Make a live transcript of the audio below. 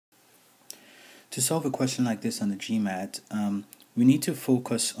To solve a question like this on the GMAT, we need to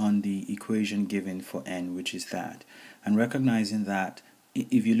focus on the equation given for n, which is that, and recognizing that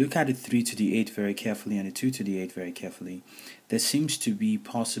if you look at the 3 to the 8 very carefully and the 2 to the 8 very carefully, there seems to be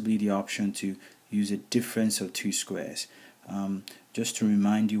possibly the option to use a difference of two squares. Just to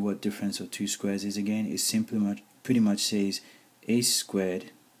remind you what difference of two squares is again, it pretty much says a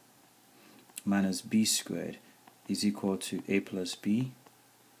squared minus b squared is equal to a plus b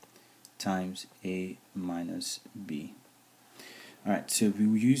times a minus b. Alright, so if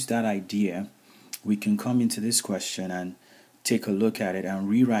we use that idea, we can come into this question and take a look at it and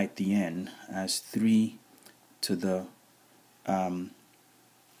rewrite the n as 3 to the 4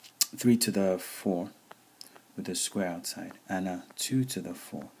 with a square outside and 2 to the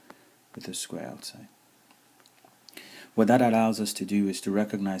 4 with a square outside. What that allows us to do is to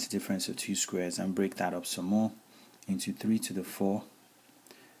recognize the difference of two squares and break that up some more into 3 to the 4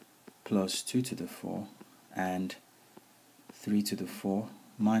 plus 2 to the 4 and 3 to the 4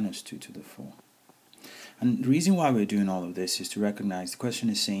 minus 2 to the 4. And the reason why we're doing all of this is to recognize the question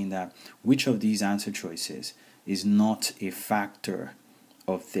is saying that which of these answer choices is not a factor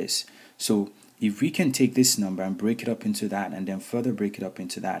of this. So if we can take this number and break it up into that and then further break it up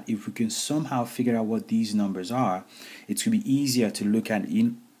into that, if we can somehow figure out what these numbers are, it's going to be easier to look at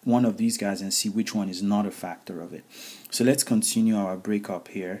one of these guys and see which one is not a factor of it. So let's continue our breakup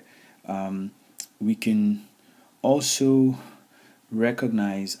here. We can also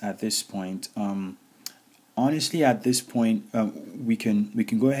recognize at this point, honestly at this point, we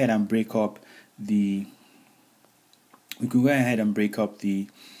can go ahead and break up the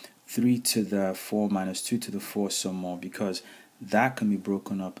 3 to the 4 minus 2 to the 4 some more, because that can be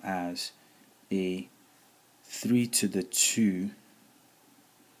broken up as a 3 to the 2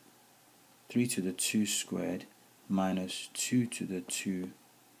 squared minus 2 to the 2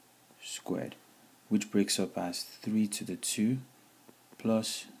 squared, which breaks up as 3 to the 2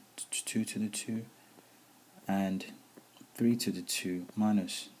 plus 2 to the 2 and 3 to the 2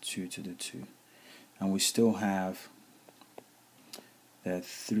 minus 2 to the 2, and we still have that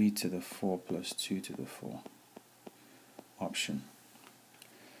 3 to the 4 plus 2 to the 4 option.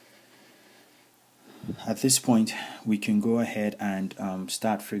 At this point, we can go ahead and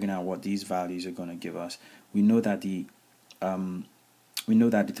start figuring out what these values are going to give us. We know that the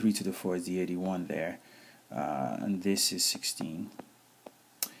 3 to the 4 is the 81 there, and this is 16.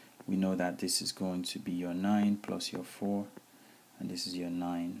 We know that this is going to be your 9 plus your 4, and this is your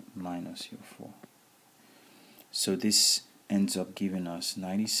 9 minus your 4. So this ends up giving us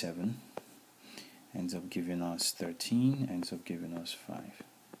 97, ends up giving us 13, ends up giving us 5.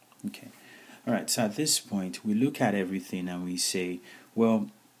 Okay. Alright, so at this point, we look at everything and we say, well,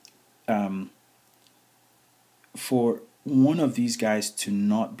 for one of these guys to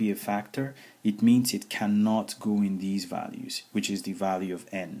not be a factor, it means it cannot go in these values, which is the value of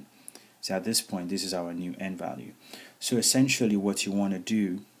n. So at this point, this is our new n value. So essentially what you want to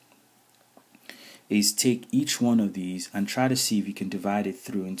do is take each one of these and try to see if you can divide it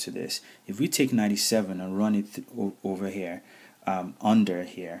through into this. If we take 97 and run it over here, under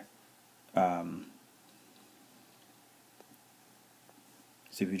here, so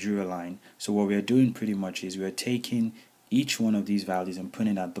if we drew a line, so what we are doing pretty much is we are taking each one of these values and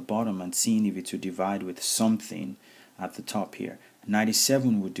putting it at the bottom and seeing if it would divide with something at the top here.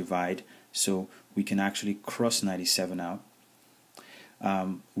 97 would divide, so we can actually cross 97 out.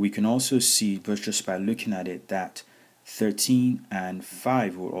 We can also see, just by looking at it, that 13 and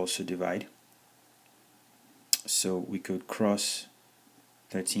 5 will also divide. So we could cross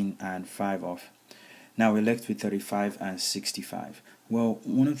 13 and 5 off. Now we're left with 35 and 65. Well,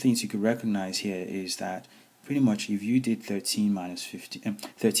 one of the things you could recognize here is that pretty much if you did 13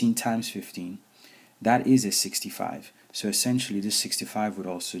 times 15, that is a 65. So essentially this 65 would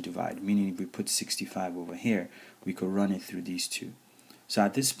also divide, meaning if we put 65 over here, we could run it through these two. So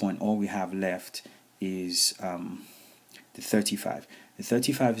at this point, all we have left is the 35. The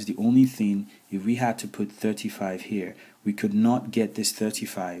 35 is the only thing. If we had to put 35 here, we could not get this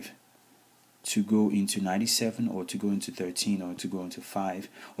 35 to go into 97 or to go into 13 or to go into 5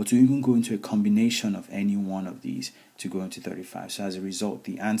 or to even go into a combination of any one of these to go into 35. So as a result,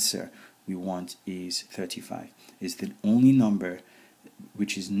 the answer we want is 35. It's the only number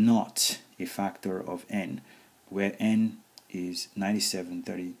which is not a factor of n, where n is 97,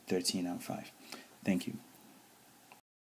 30, 13, and 5. Thank you.